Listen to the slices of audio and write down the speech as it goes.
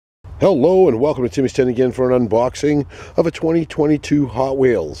Hello and welcome to Timmy's 10 again for an unboxing of a 2022 Hot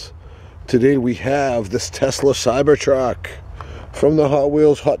Wheels. Today we have this Tesla Cybertruck from the Hot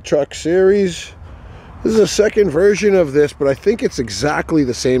Wheels Hot Truck series. This is a second version of this, but I think it's exactly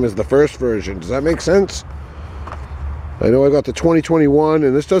the same as the first version. Does that make sense? I know I got the 2021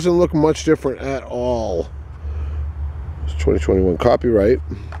 and this doesn't look much different at all. It's 2021 copyright,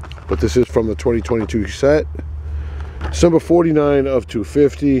 but this is from the 2022 set. It's number 49 of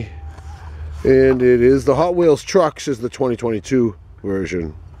 250. And it is the Hot Wheels Trucks is the 2022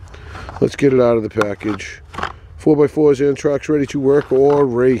 version. Let's get it out of the package. 4x4s and trucks ready to work or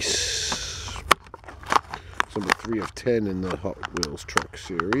race. It's number 3 of 10 in the Hot Wheels Truck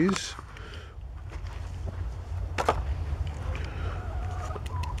series.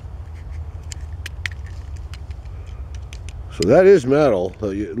 So that is metal.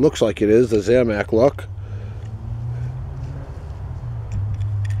 It looks like it is, the Zamac look.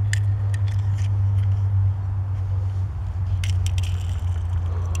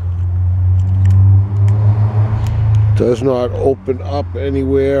 Does not open up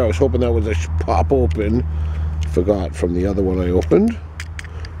anywhere. I was hoping that was a pop open. Forgot from the other one I opened.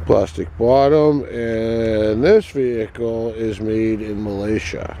 Plastic bottom, and this vehicle is made in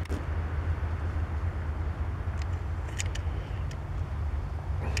Malaysia.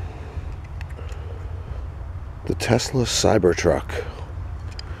 The Tesla Cybertruck.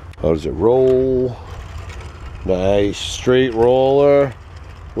 How does it roll? Nice straight roller.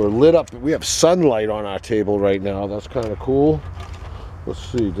 We're lit up. We have sunlight on our table right now. That's kind of cool. Let's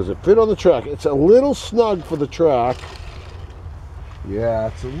see. Does it fit on the track? It's a little snug for the track. Yeah,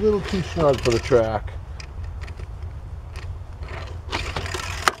 it's a little too snug for the track.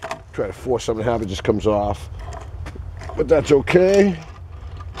 Try to force something to happen, it just comes off. But that's okay.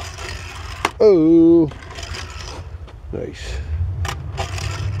 Oh. Nice.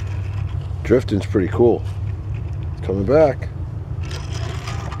 Drifting's pretty cool. It's coming back.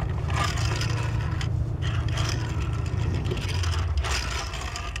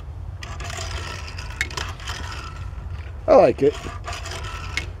 I like it.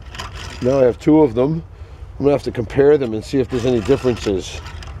 Now I have two of them. I'm going to have to compare them and see if there's any differences.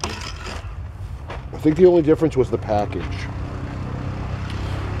 I think the only difference was the package.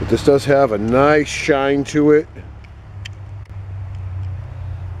 But this does have a nice shine to it.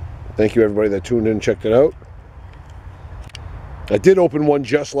 Thank you everybody that tuned in and checked it out. I did open one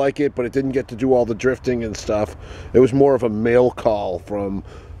just like it, but it didn't get to do all the drifting and stuff. It was more of a mail call from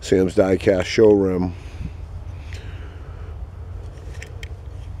Sam's Diecast showroom.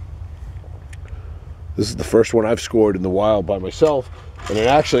 This is the first one I've scored in the wild by myself. And then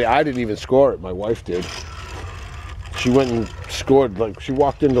actually, I didn't even score it. My wife did. She went and scored, like, she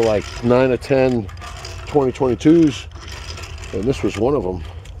walked into like 9 or 10 2022s. And this was one of them.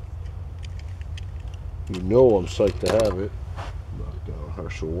 You know I'm psyched to have it. Knock down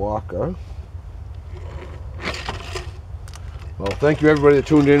Herschel Walker. Well, thank you everybody that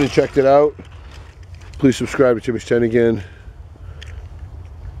tuned in and checked it out. Please subscribe to Timmy's 10 again.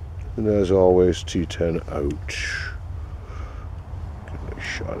 And as always, T10 out. Get a nice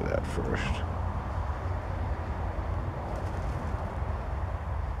shot of that first.